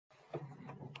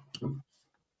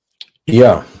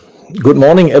Yeah, good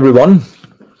morning, everyone.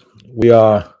 We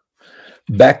are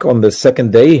back on the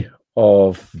second day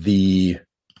of the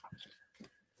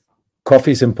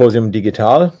Coffee Symposium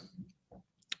Digital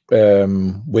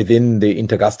within the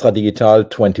Intergastra Digital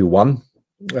 21.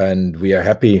 And we are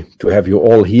happy to have you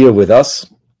all here with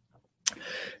us.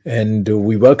 And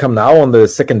we welcome now on the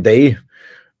second day,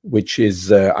 which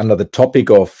is under the topic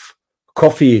of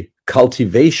coffee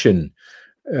cultivation,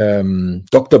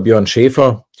 Dr. Björn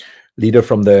Schäfer, leader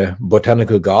from the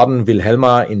Botanical Garden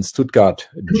Wilhelma in Stuttgart,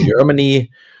 Germany,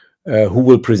 who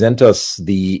will present us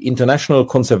the International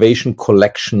Conservation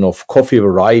Collection of Coffee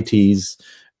Varieties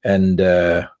and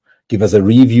give us a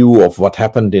review of what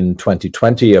happened in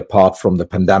 2020 apart from the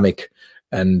pandemic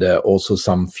and also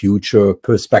some future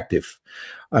perspective.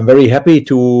 I'm very happy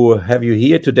to have you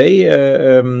here today,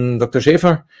 Dr.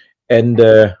 Schäfer, and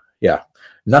yeah,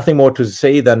 nothing more to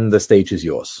say than the stage is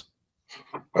yours.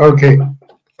 Okay.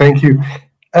 Thank you.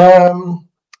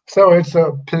 So it's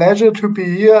a pleasure to be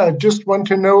here. I just want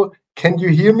to know, can you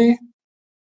hear me?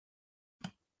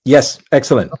 Yes,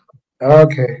 excellent.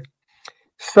 Okay.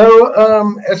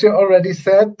 So as you already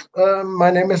said, my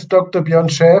name is Dr. Björn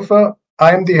Schäfer.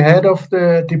 I'm the head of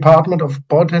the Department of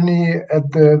Botany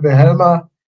at the Wilhelma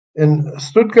in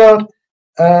Stuttgart.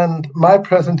 And my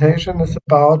presentation is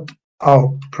about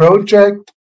our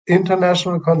project,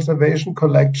 International Conservation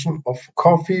Collection of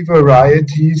Coffee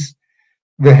Varieties,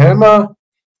 Wilhelma.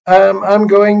 I'm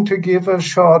going to give a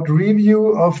short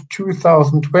review of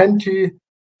 2020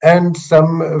 and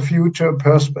some future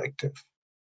perspective.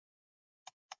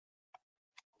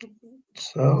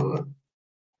 So,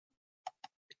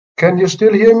 can you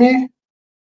still hear me?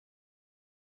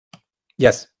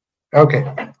 Yes.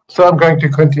 Okay, so I'm going to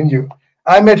continue.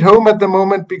 I'm at home at the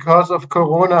moment because of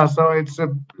Corona, so it's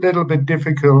a little bit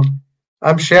difficult.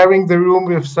 I'm sharing the room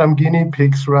with some guinea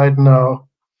pigs right now.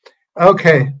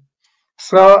 Okay,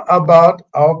 so about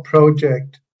our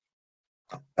project.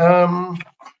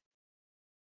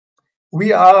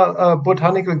 We are a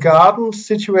botanical garden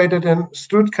situated in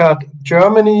Stuttgart,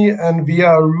 Germany, and we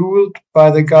are ruled by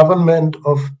the government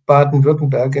of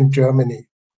Baden-Württemberg in Germany.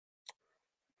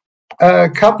 A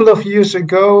couple of years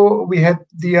ago, we had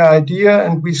the idea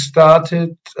and we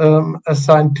started a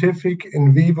scientific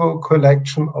in vivo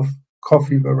collection of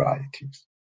coffee varieties.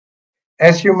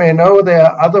 As you may know, there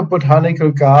are other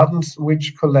botanical gardens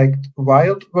which collect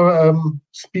wild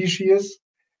species,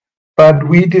 but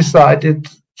we decided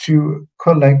to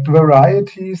collect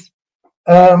varieties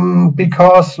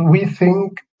because we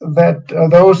think that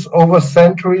those over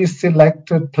centuries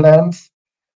selected plants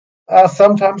are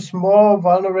sometimes more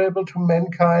vulnerable to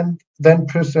mankind than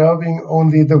preserving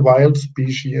only the wild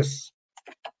species.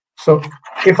 So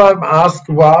if I'm asked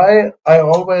why, I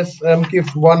always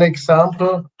give one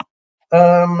example.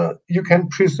 You can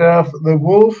preserve the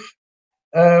wolf,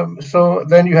 so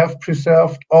then you have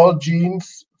preserved all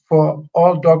genes for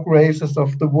all dog races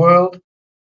of the world,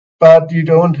 but you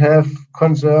don't have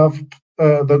conserved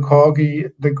the corgi,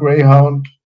 the greyhound,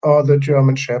 or the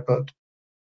German shepherd.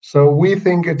 So we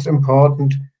think it's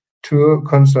important to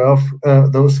conserve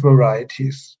those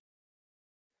varieties.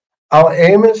 Our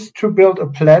aim is to build a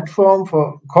platform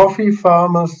for coffee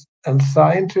farmers and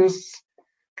scientists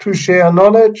to share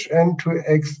knowledge and to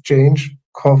exchange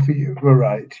coffee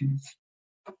varieties.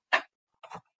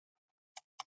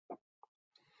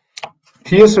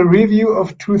 Here's a review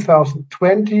of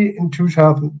 2020. In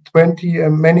 2020,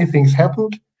 many things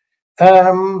happened.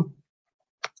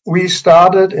 We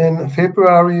started in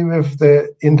February with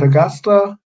the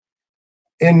Intergastra.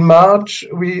 In March,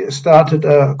 we started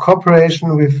a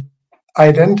cooperation with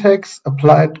Identex,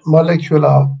 Applied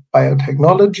Molecular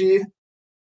Biotechnology.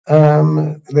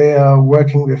 They are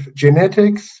working with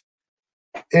genetics.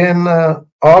 In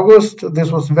August,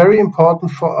 this was very important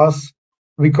for us.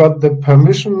 We got the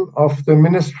permission of the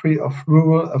Ministry of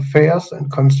Rural Affairs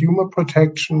and Consumer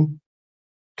Protection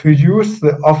to use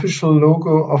the official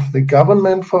logo of the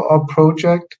government for our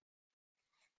project.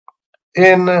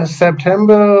 In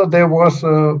September, there was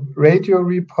a radio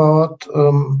report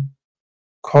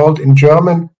called in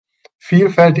German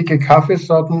Vielfältige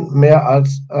Kaffeesorten mehr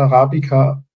als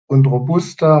Arabica und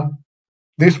Robusta.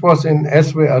 This was in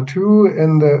SWR2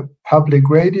 in the public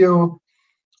radio,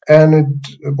 and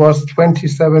it was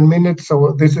 27 minutes,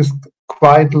 so this is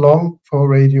quite long for a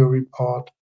radio report.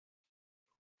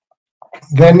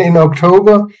 Then in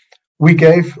October, we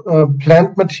gave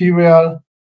plant material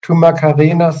to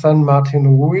Macarena San Martin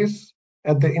Ruiz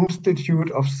at the Institute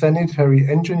of Sanitary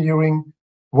Engineering,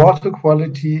 Water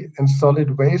Quality and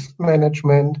Solid Waste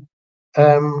Management.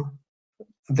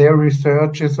 their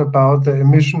research is about the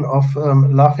emission of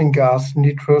laughing gas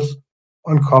nitrous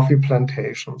on coffee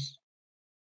plantations.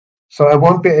 So I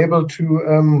won't be able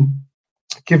to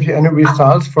give you any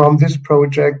results from this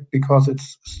project because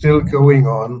it's still going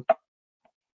on.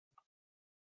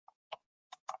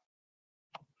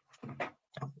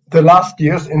 The last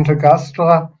year's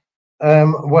Intergastra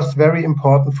was very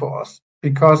important for us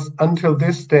because until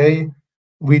this day,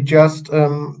 we just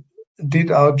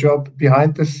did our job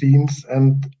behind the scenes,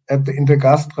 and at the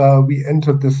Intergastra, we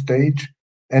entered the stage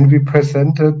and we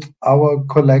presented our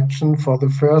collection for the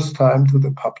first time to the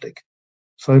public.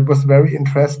 So it was very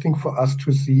interesting for us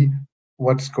to see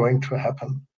what's going to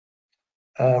happen.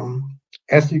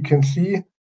 As you can see,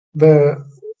 the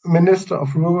Minister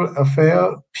of Rural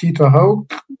Affairs, Peter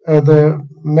Hope, the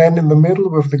man in the middle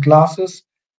with the glasses,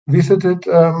 visited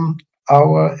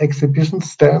our exhibition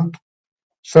stand.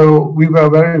 So we were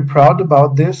very proud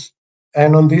about this.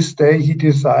 And on this day, he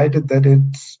decided that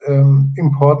it's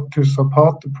important to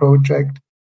support the project.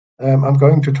 I'm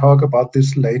going to talk about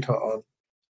this later on.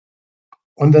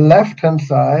 On the left-hand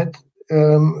side,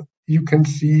 you can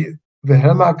see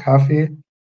Wilhelma coffee.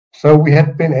 So we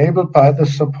had been able, by the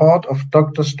support of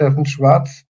Dr. Steffen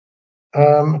Schwarz,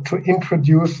 to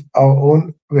introduce our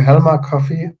own Wilhelma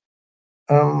coffee.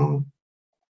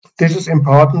 This is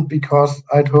important because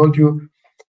I told you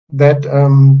that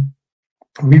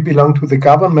we belong to the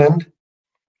government.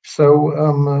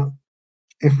 So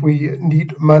if we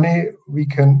need money, we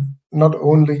can not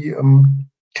only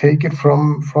take it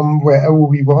from wherever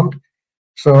we want.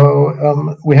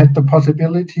 So we had the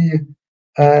possibility,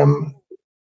 by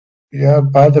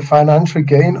the financial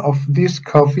gain of this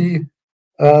coffee,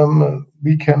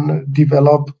 we can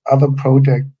develop other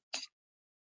projects.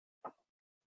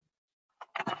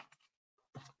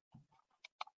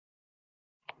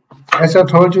 As I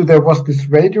told you, there was this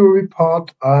radio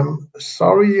report. I'm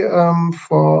sorry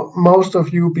for most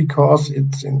of you because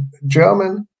it's in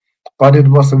German, but it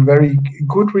was a very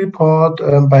good report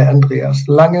by Andreas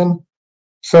Langen.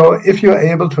 So if you're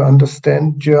able to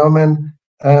understand German,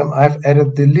 I've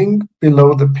added the link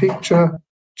below the picture.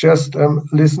 Just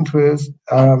listen to it.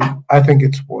 I think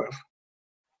it's worth.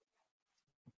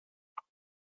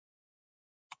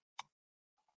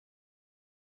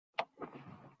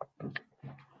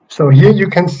 So here you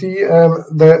can see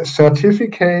the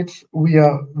certificates. We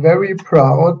are very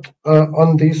proud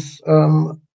on this.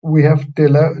 We have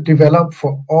developed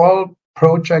for all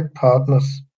project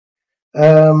partners.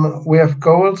 We have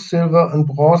gold, silver, and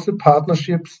bronze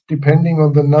partnerships depending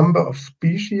on the number of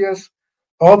species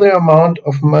or the amount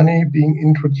of money being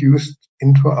introduced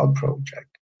into our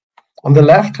project. On the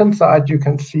left-hand side, you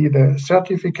can see the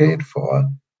certificate for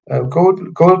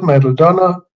gold medal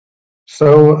donor.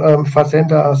 So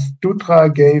Fazendas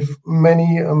Dutra gave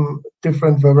many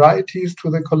different varieties to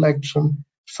the collection,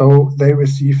 so they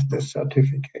received the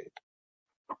certificate.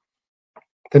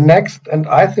 The next, and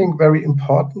I think very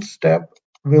important step,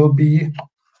 will be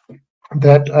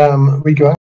that we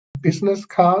go business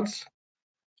cards.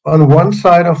 On one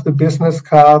side of the business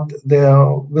card, there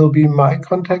will be my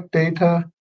contact data,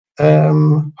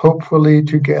 hopefully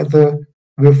together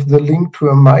with the link to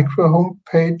a micro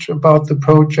homepage about the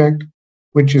project,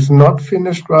 which is not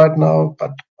finished right now,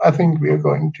 but I think we are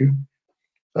going to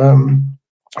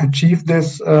achieve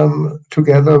this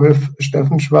together with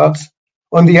Steffen Schwarz.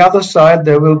 On the other side,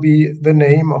 there will be the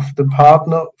name of the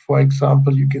partner. For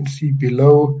example, you can see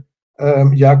below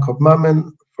Jakob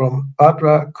Mammen from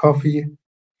Badra Coffee.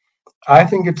 I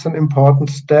think it's an important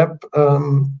step,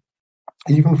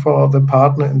 even for the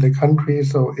partner in the country.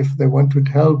 So if they want to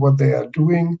tell what they are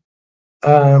doing,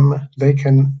 they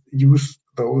can use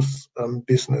those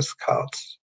business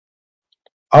cards.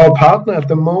 Our partner at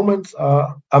the moment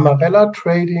are Amarella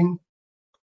Trading,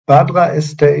 Badra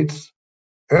Estates,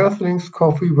 Earthlings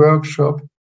Coffee Workshop,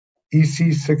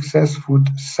 EC Success Food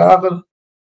Sarel,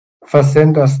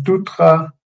 Fazendas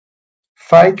Dutra,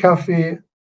 Fai Café,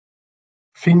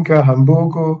 Finca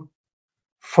Hamburgo,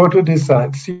 Photo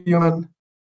Design Sion,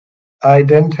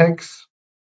 Identex,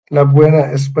 La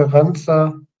Buena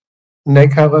Esperanza,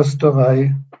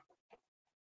 Neckarrösterei,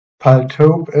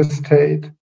 Paltope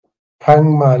Estate,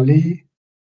 Pang Mali,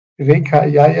 Reka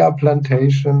Yaya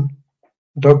Plantation,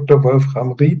 Dr.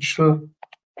 Wolfram Rietschel,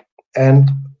 and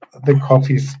the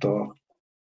coffee store.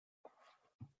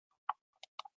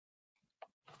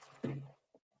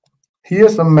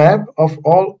 Here's a map of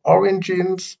all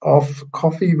origins of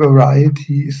coffee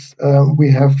varieties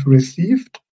we have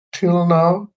received till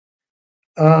now.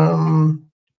 And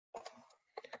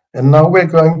now we're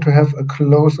going to have a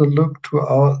closer look to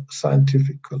our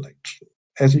scientific collection.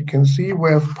 As you can see,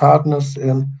 we have partners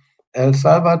in El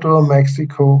Salvador,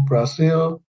 Mexico,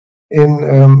 Brazil.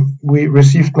 We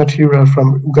received material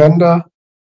from Uganda,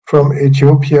 from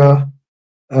Ethiopia,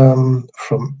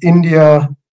 from India,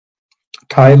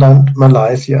 Thailand,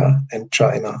 Malaysia, and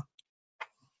China.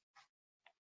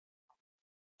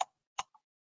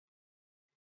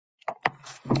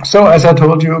 So, as I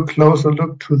told you, a closer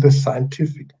look to the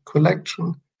scientific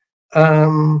collection.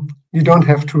 You don't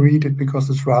have to read it because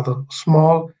it's rather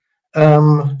small.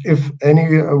 If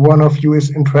any one of you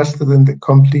is interested in the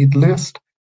complete list,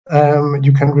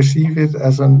 you can receive it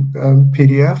as a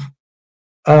PDF.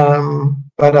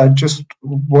 But I just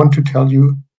want to tell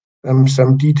you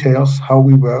some details how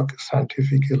we work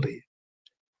scientifically.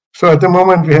 So at the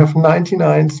moment we have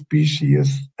 99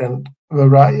 species and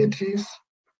varieties.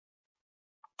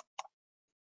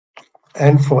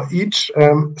 And for each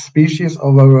species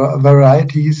or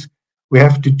varieties, we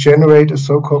have to generate a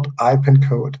so-called IPEN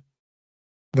code.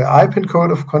 The IPEN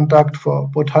code of conduct for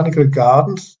botanical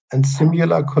gardens and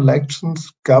similar collections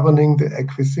governing the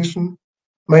acquisition,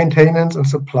 maintenance, and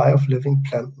supply of living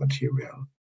plant material.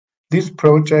 This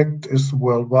project is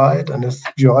worldwide and is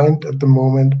joined at the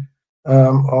moment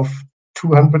of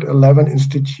 211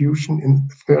 institutions in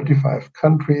 35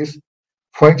 countries.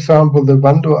 For example, the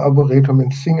Wando Arboretum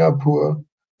in Singapore,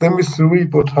 the Missouri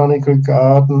Botanical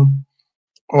Garden,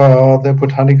 or the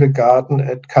Botanical Garden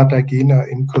at Cartagena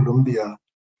in Colombia.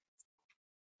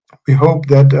 We hope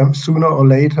that sooner or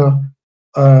later,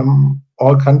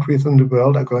 all countries in the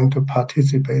world are going to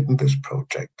participate in this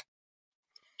project.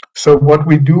 So what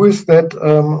we do is that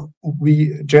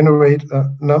we generate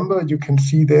a number. You can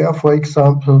see there, for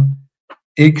example,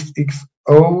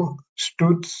 XXO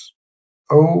Stutz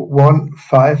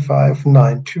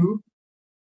 015592.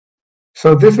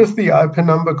 So this is the IP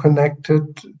number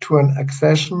connected to an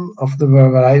accession of the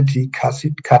variety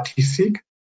Catisig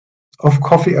of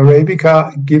coffee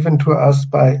Arabica given to us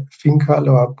by Finca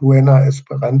La Buena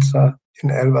Esperanza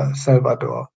in El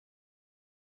Salvador.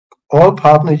 All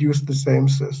partners use the same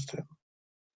system.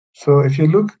 So if you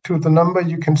look to the number,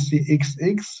 you can see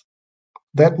XX.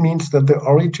 That means that the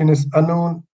origin is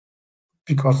unknown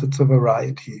because it's a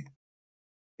variety.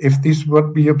 If this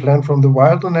would be a plant from the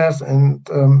wilderness and,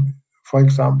 for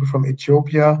example, from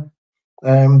Ethiopia,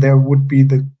 there would be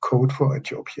the code for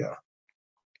Ethiopia.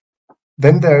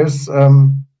 Then there is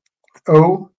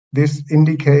O. This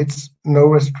indicates no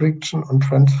restriction on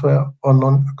transfer or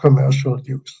non-commercial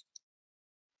use.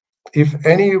 If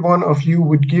any one of you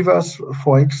would give us,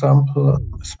 for example,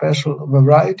 a special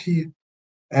variety,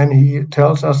 and he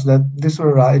tells us that this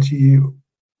variety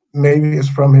maybe is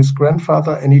from his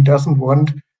grandfather and he doesn't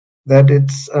want that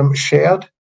it's shared,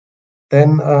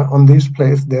 then on this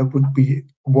place there would be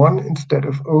 1 instead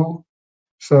of O.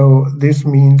 So this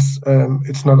means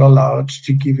it's not allowed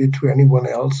to give it to anyone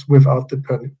else without the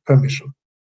permission.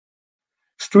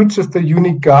 Stutz is the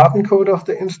unique garden code of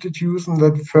the institution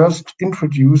that first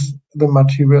introduced the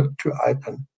material to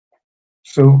IPEN.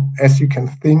 So as you can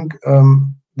think,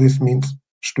 this means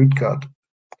Stuttgart.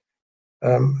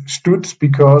 Stutz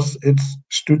because it's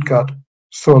Stuttgart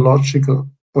Zoological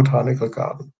Botanical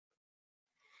Garden.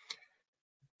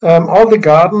 All the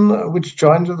garden which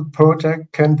joined the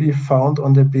project can be found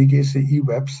on the BGCE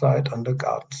website under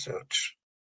garden search.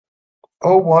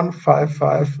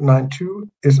 015592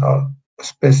 is our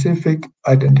specific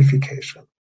identification.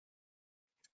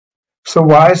 So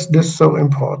why is this so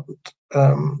important?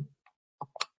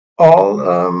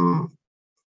 All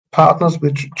partners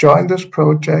which join this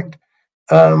project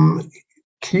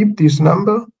keep this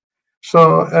number.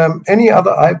 So any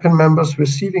other IPEN members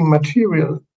receiving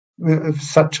material with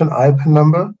such an IPEN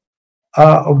number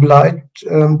are obliged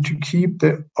to keep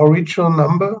the original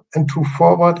number and to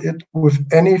forward it with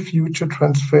any future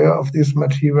transfer of this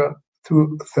material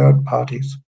to third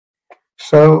parties.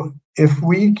 So if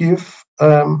we give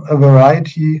a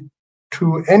variety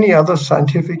to any other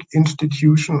scientific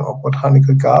institution or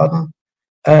botanical garden,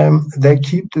 they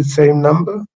keep the same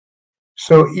number.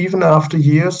 So even after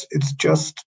years, it's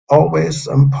just always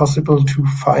possible to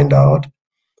find out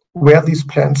where these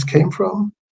plants came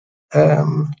from.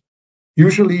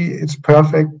 Usually it's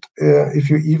perfect if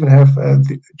you even have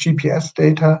the GPS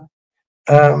data,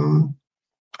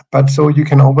 but so you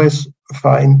can always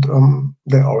find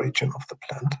the origin of the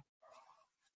plant.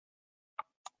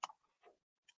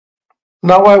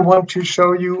 Now I want to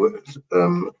show you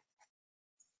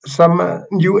some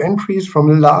new entries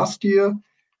from last year.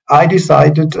 I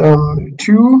decided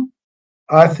 2.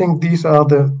 I think these are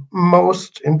the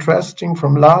most interesting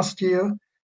from last year.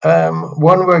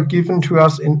 One were given to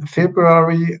us in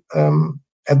February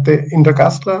at the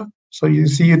Intergastra. So you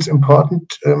see it's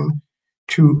important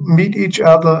to meet each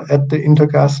other at the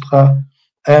Intergastra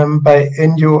by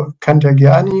Ennio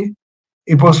Cantagiani.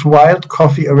 It was wild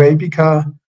coffee Arabica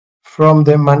from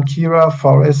the Mankira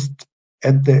forest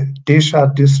at the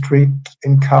Desha district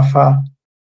in Kaffa,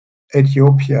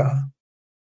 Ethiopia.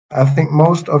 I think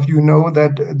most of you know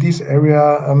that this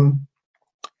area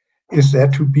is there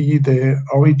to be the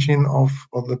origin of,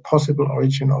 or the possible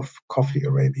origin of coffee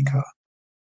Arabica.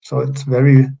 So it's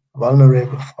very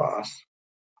vulnerable for us.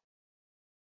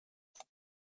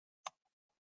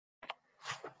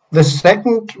 The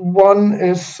second one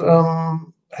is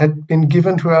had been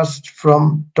given to us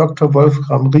from Dr.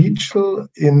 Wolfram Rietschel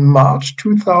in March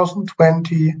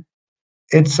 2020.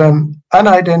 It's an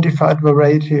unidentified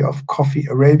variety of coffee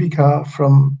Arabica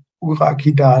from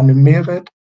Urakidane Meret.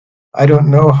 I don't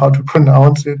know how to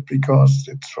pronounce it because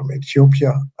it's from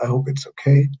Ethiopia. I hope it's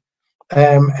okay.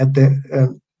 At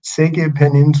the Sege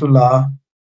Peninsula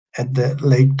at the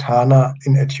Lake Tana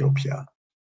in Ethiopia.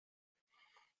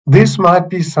 This might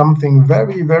be something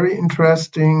very, very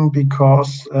interesting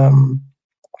because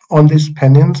on this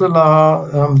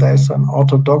peninsula there's an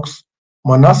Orthodox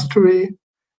monastery,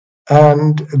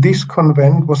 and this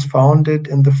convent was founded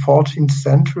in the 14th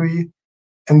century,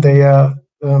 and they are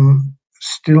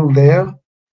still there.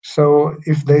 So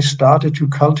if they started to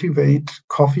cultivate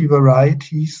coffee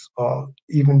varieties or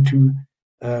even to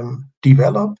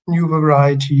develop new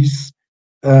varieties,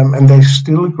 and they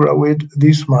still grow it,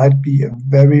 this might be a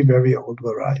very, very old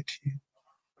variety.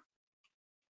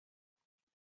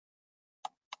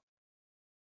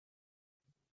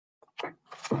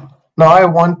 Now I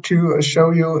want to show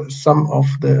you some of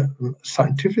the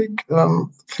scientific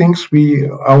things we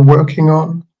are working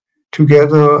on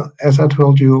together, as I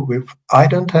told you, with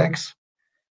Identex.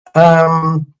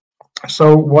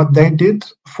 So what they did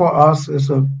for us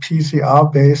is a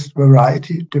PCR-based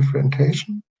variety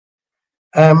differentiation.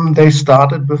 They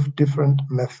started with different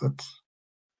methods.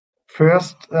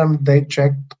 First, they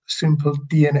checked simple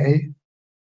DNA.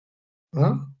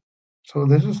 So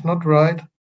this is not right.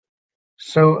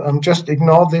 So just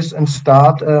ignore this and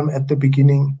start at the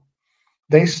beginning.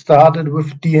 They started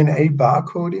with DNA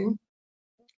barcoding,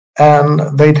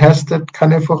 and they tested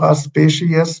Canephora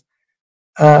species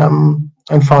and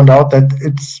found out that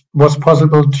it was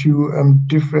possible to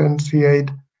differentiate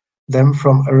them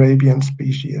from Arabian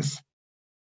species.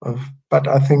 But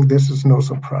I think this is no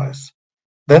surprise.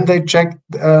 Then they checked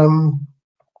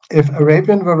if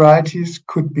Arabian varieties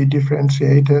could be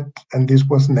differentiated, and this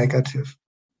was negative.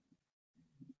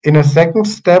 In a second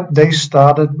step, they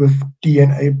started with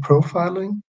DNA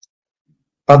profiling,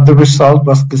 but the result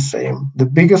was the same. The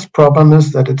biggest problem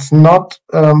is that it's not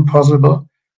possible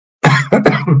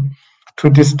to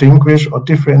distinguish or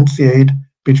differentiate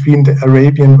between the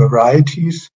Arabian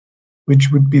varieties,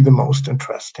 which would be the most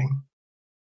interesting.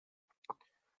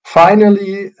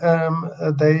 Finally,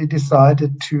 they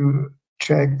decided to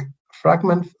check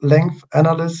fragment length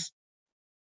analysis,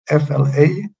 FLA,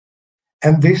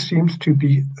 and this seems to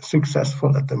be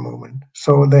successful at the moment.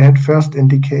 So they had first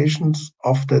indications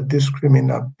of the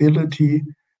discriminability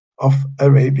of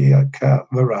Arabica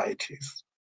varieties.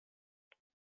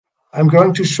 I'm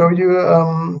going to show you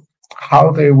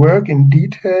how they work in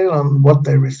detail and what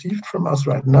they received from us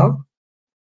right now.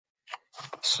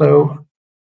 So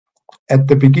at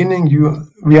the beginning,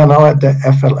 we are now at the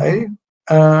FLA.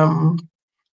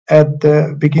 At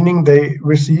the beginning, they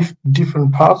received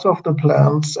different parts of the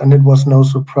plants, and it was no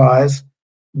surprise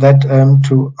that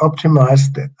to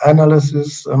optimize the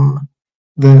analysis,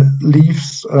 the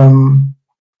leaves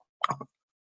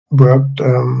worked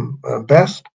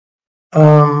best.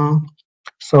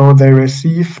 So they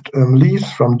received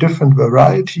leaves from different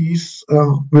varieties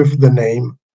with the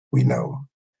name we know.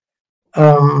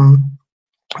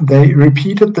 They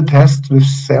repeated the test with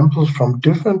samples from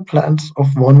different plants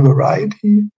of one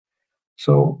variety.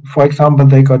 So, for example,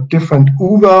 they got different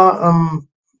uva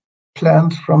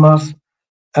plants from us,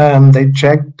 and they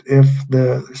checked if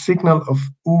the signal of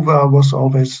uva was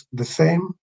always the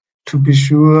same to be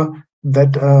sure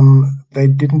that they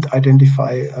didn't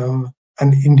identify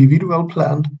an individual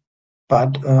plant,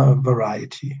 but a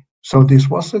variety. So this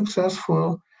was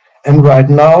successful, and right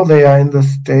now they are in the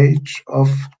stage of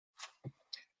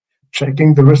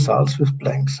checking the results with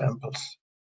blank samples.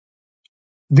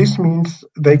 This means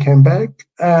they came back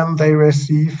and they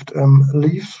received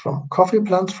leaves from coffee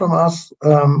plants from us,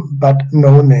 but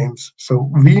no names. So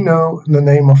we know the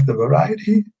name of the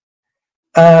variety,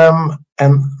 and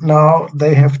now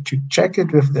they have to check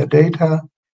it with their data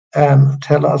and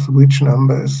tell us which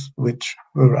number is which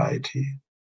variety.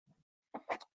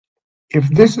 If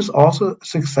this is also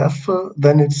successful,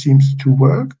 then it seems to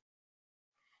work.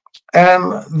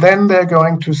 And then they're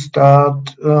going to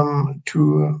start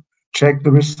to check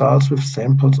the results with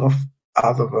samples of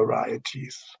other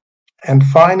varieties. And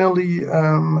finally,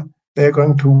 they're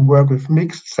going to work with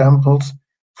mixed samples.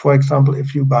 For example,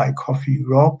 if you buy coffee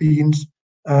raw beans,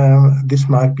 this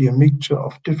might be a mixture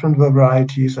of different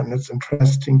varieties, and it's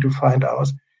interesting to find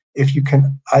out if you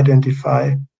can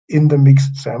identify in the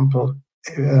mixed sample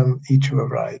each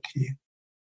variety.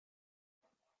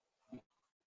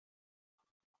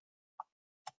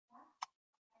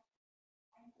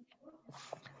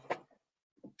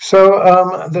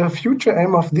 So the future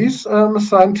aim of this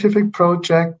scientific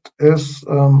project is,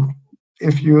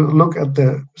 if you look at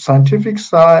the scientific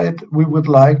side, we would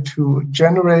like to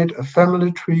generate a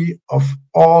family tree of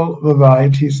all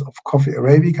varieties of coffee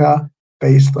Arabica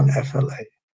based on FLA.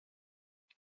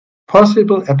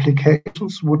 Possible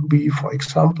applications would be, for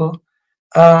example,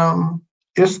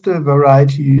 is the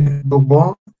variety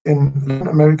Bourbon in Latin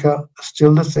America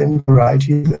still the same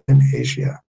variety in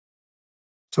Asia?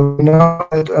 So we know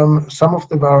that some of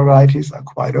the varieties are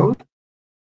quite old,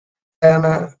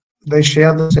 and they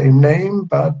share the same name,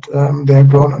 but they're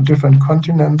grown on different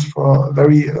continents for a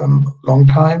very long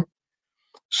time.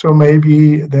 So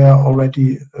maybe there are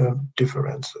already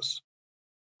differences.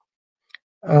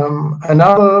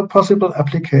 Another possible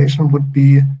application would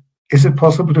be, is it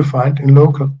possible to find in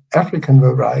local African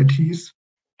varieties,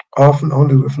 often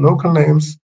only with local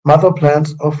names, mother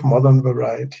plants of modern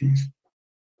varieties?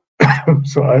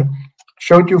 So I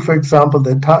showed you, for example,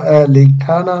 the Lake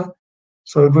Tana.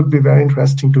 So it would be very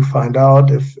interesting to find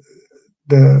out if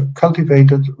the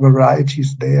cultivated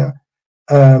varieties there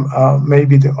are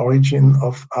maybe the origin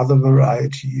of other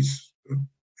varieties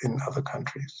in other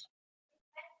countries.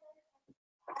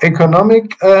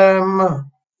 Economic, I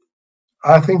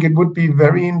think it would be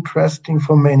very interesting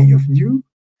for many of you,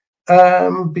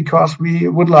 because we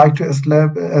would like to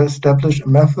establish a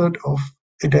method of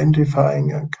identifying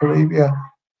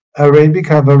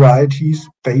Arabica varieties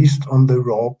based on the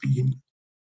raw bean.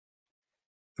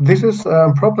 This is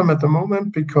a problem at the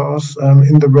moment because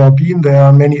in the raw bean there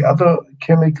are many other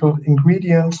chemical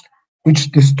ingredients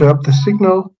which disturb the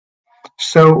signal.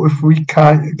 So if we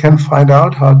can find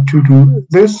out how to do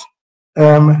this,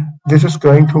 this is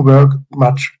going to work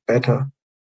much better.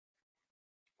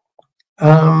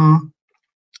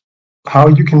 How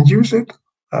you can use it,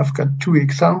 I've got two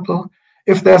examples.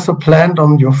 If there's a plant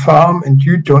on your farm and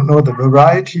you don't know the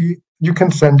variety, you can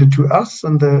send it to us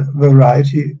and the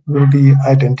variety will be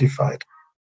identified.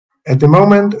 At the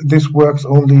moment, this works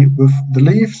only with the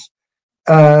leaves,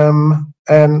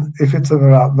 and if it's a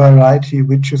variety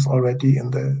which is already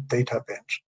in the data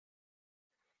bench.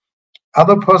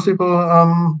 Other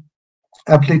possible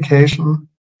application,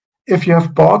 if you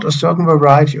have bought a certain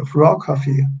variety of raw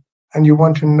coffee and you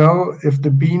want to know if the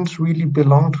beans really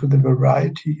belong to the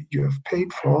variety you have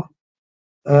paid for,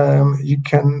 you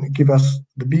can give us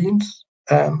the beans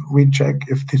and we check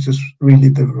if this is really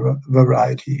the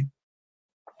variety.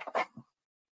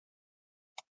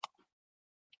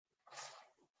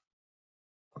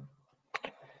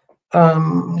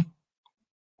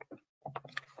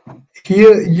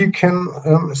 Here you can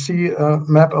see a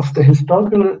map of the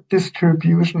historical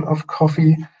distribution of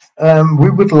coffee. We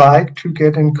would like to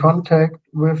get in contact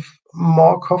with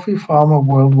more coffee farmers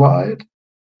worldwide.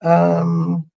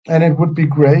 And it would be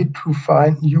great to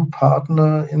find new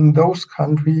partner in those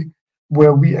countries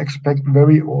where we expect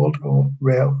very old or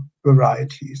rare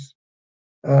varieties.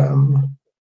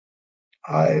 I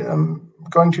am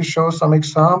going to show some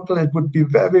example. It would be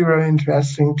very, very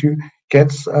interesting to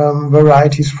get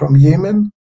varieties from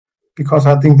Yemen, because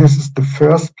I think this is the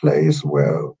first place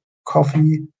where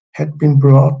coffee had been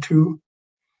brought to.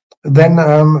 Then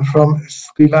from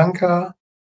Sri Lanka,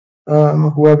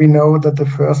 where we know that the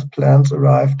first plants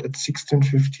arrived at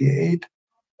 1658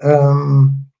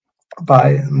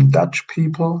 by Dutch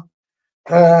people.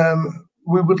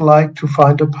 We would like to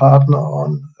find a partner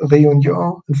on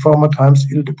Réunion, in former times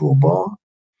Ile de Bourbon,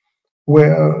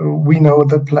 where we know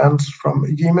that plants from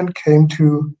Yemen came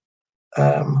to,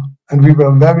 and we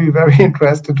were very, very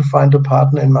interested to find a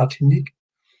partner in Martinique,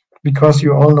 because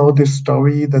you all know this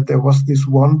story that there was this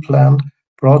one plant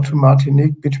brought to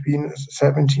Martinique between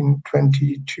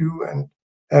 1722 and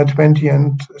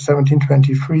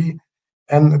 1723,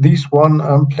 and this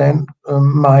one plant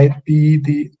might be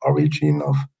the origin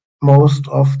of most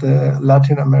of the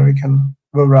Latin American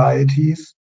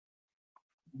varieties.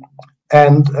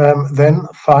 And then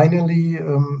finally,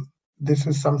 this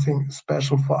is something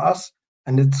special for us,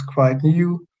 and it's quite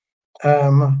new.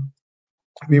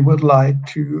 We would like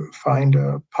to find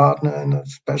a partner in a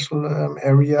special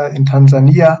area in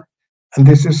Tanzania, And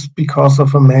this is because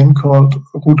of a man called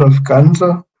Rudolf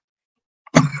Ganse.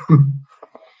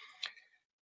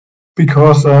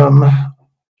 Because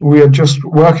we are just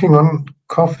working on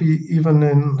coffee even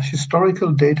in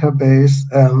historical database,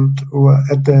 and we're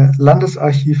at the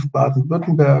Landesarchiv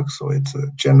Baden-Württemberg, so it's a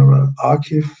general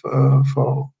archive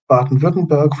for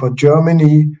Baden-Württemberg, for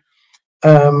Germany.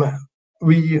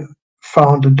 We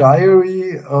found a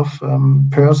diary of a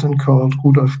person called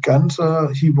Rudolf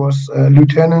Ganse. He was a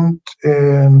lieutenant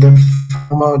in the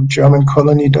former German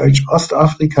colony Deutsch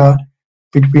Ostafrika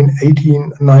between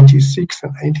 1896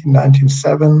 and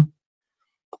 1897.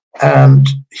 And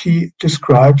he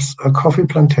describes a coffee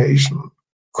plantation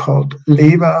called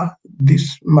Leva.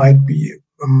 This might be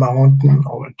a mountain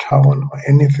or a town or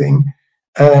anything,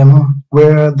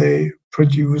 where they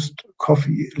produced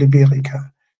coffee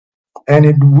Liberica. And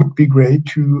it would be great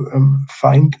to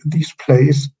find this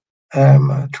place,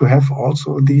 to have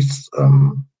also these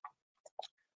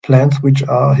plants which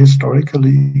are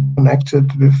historically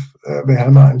connected with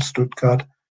Wilhelma and Stuttgart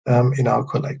in our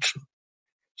collection.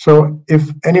 So if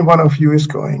any one of you is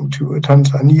going to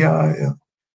Tanzania,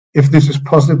 if this is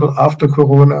possible after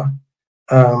Corona,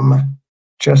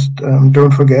 just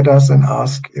don't forget us and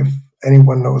ask if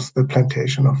anyone knows the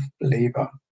plantation of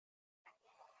Leva.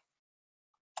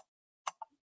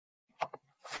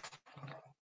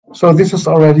 So this is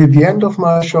already the end of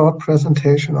my short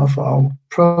presentation of our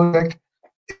project.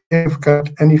 If you've got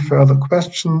any further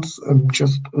questions,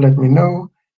 just let me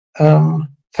know.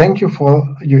 Thank you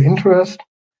for your interest.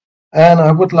 And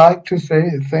I would like to say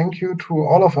thank you to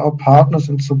all of our partners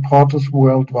and supporters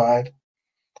worldwide.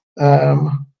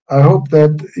 I hope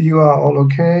that you are all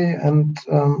okay, and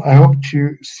I hope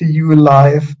to see you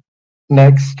live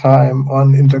next time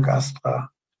on Intergastra.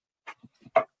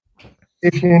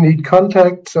 If you need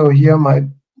contact, so here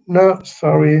no,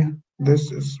 sorry,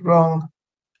 this is wrong.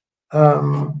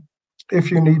 If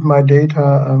you need my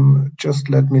data, just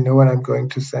let me know and I'm going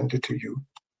to send it to you.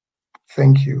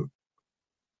 Thank you.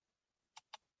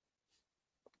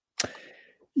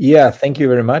 Yeah, thank you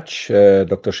very much,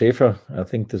 Dr. Schäfer. I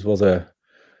think this was a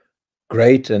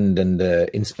great and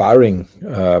inspiring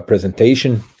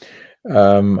presentation.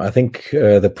 I think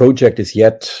the project is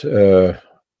yet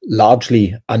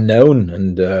largely unknown,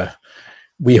 and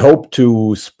we hope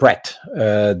to spread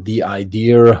the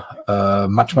idea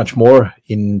much more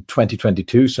in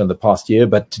 2022, so in the past year.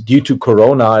 But due to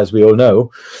Corona, as we all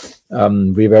know,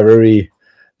 we were very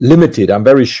limited. I'm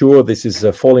very sure this is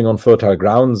falling on fertile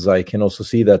grounds. I can also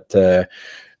see that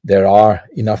there are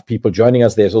enough people joining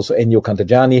us. There's also Ennio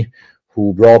Cantagiani,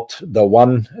 who brought the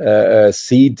one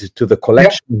seed to the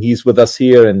collection. Yeah. He's with us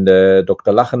here, and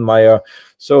Dr. Lachenmeier.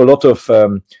 So a lot of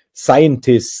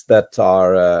scientists that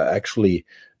are actually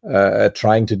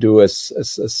trying to do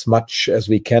as much as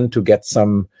we can to get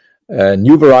some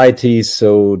new varieties.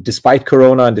 So despite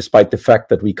Corona and despite the fact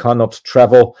that we cannot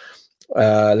travel,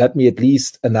 let me at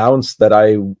least announce that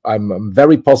I'm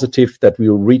very positive that we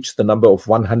will reach the number of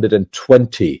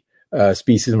 120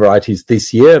 species and varieties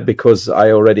this year, because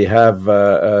I already have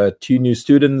 2 new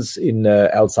students in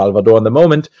El Salvador in the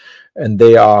moment, and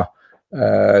they are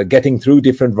getting through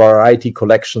different variety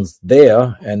collections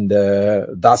there, and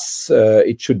thus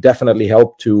it should definitely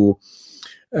help to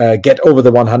get over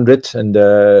the 100 and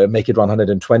make it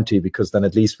 120, because then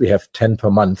at least we have 10 per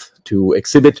month to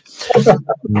exhibit,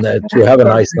 to have a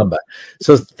nice number.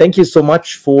 So thank you so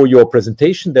much for your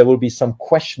presentation. There will be some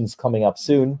questions coming up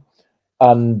soon.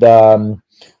 And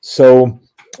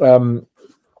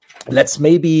let's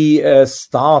maybe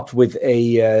start with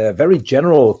a very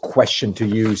general question to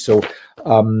you. So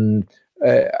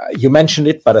you mentioned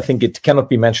it, but I think it cannot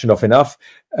be mentioned enough.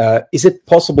 Is it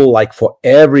possible, like for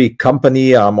every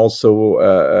company? I'm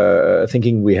also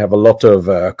thinking we have a lot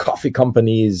of coffee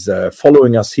companies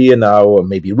following us here now,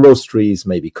 maybe roasteries,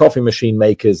 maybe coffee machine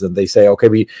makers, and they say, okay,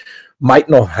 we might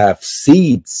not have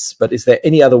seeds, but is there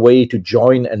any other way to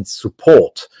join and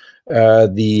support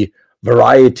the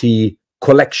variety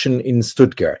collection in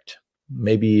Stuttgart?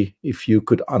 Maybe if you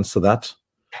could answer that.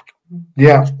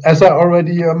 Yeah, as I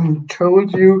already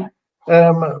told you,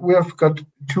 we have got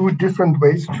 2 different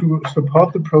ways to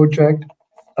support the project.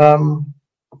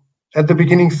 At the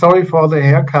beginning, sorry for the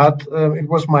haircut. It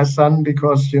was my son,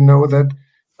 because you know that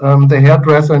the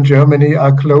hairdresser in Germany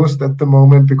are closed at the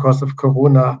moment because of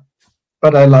Corona,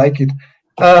 but I like it.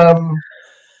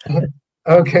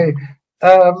 Okay.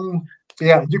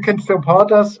 Yeah, you can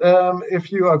support us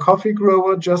if you are a coffee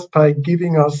grower, just by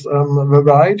giving us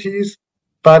varieties.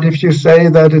 But if you say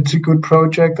that it's a good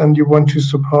project and you want to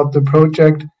support the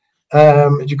project,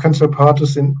 you can support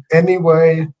us in any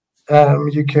way.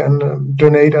 You can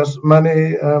donate us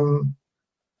money.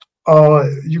 or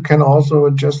you can also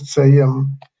just say,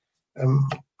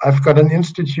 I've got an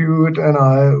institute and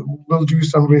I will do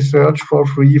some research for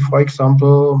free. For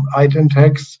example,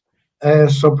 Identax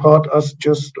support us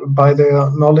just by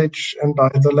their knowledge and by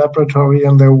the laboratory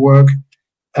and their work.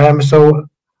 So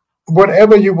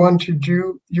whatever you want to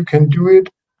do, you can do it,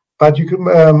 but you can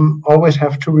always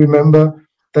have to remember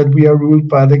that we are ruled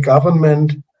by the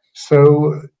government.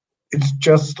 So it's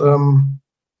just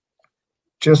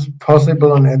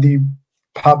possible in any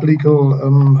public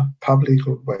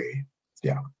way.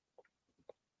 Yeah.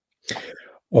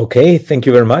 Okay, thank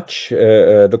you very much,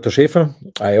 Dr. Schäfer.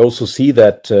 I also see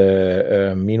that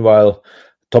meanwhile,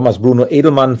 Thomas Bruno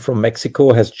Edelmann from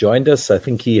Mexico has joined us. I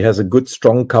think he has a good,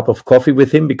 strong cup of coffee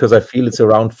with him because I feel it's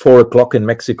around 4 o'clock in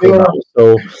Mexico now.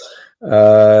 So,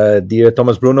 dear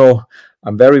Thomas Bruno,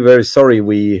 I'm very, very sorry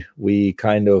we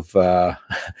kind of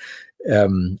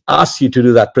asked you to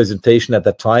do that presentation at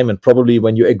that time, and probably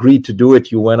when you agreed to do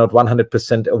it, you were not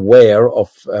 100% aware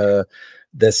of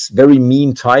this very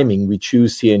mean timing we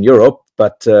choose here in Europe.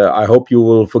 But I hope you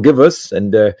will forgive us.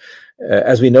 And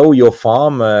as we know, your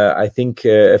farm, I think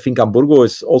Hamburgo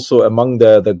is also among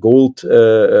the gold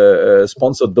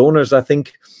sponsored donors, I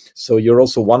think. So you're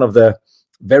also one of the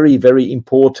very, very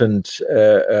important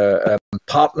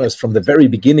partners from the very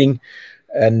beginning.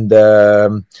 And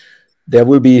there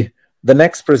will be the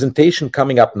next presentation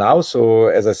coming up now. So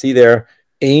as I see there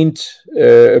ain't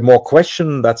more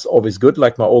question, that's always good.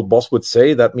 Like my old boss would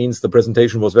say, that means the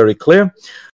presentation was very clear.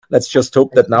 Let's just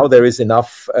hope that now there is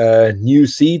enough new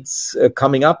seeds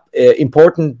coming up.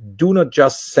 Important, do not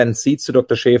just send seeds to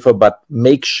Dr. Schäfer, but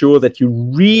make sure that you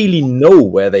really know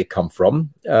where they come from.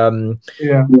 You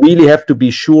really have to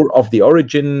be sure of the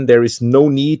origin. There is no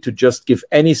need to just give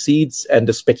any seeds and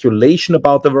a speculation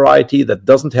about the variety. That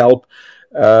doesn't help.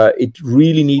 It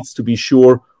really needs to be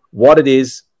sure what it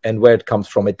is and where it comes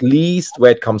from, at least where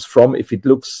it comes from. If it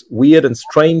looks weird and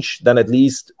strange, then at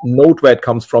least note where it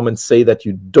comes from and say that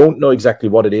you don't know exactly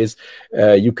what it is.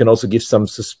 You can also give some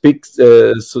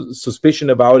suspicion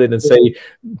about it and say,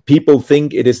 people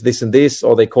think it is this and this,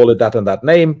 or they call it that and that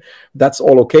name. That's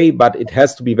all okay, but it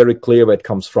has to be very clear where it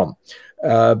comes from.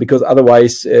 Because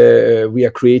otherwise we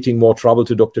are creating more trouble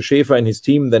to Dr. Schäfer and his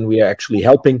team than we are actually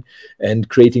helping, and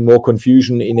creating more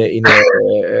confusion in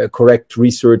a correct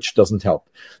research doesn't help.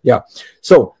 Yeah.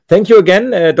 So thank you again,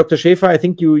 Dr. Schäfer. I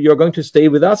think you're going to stay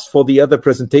with us for the other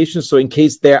presentations. So in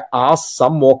case there are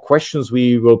some more questions,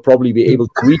 we will probably be able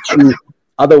to reach you.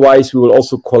 Otherwise, we will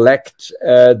also collect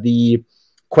the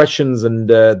questions and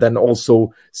then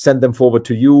also send them forward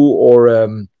to you,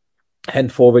 or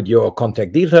hand forward your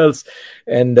contact details.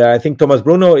 And I think Thomas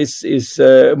Bruno is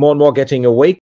more and more getting awake.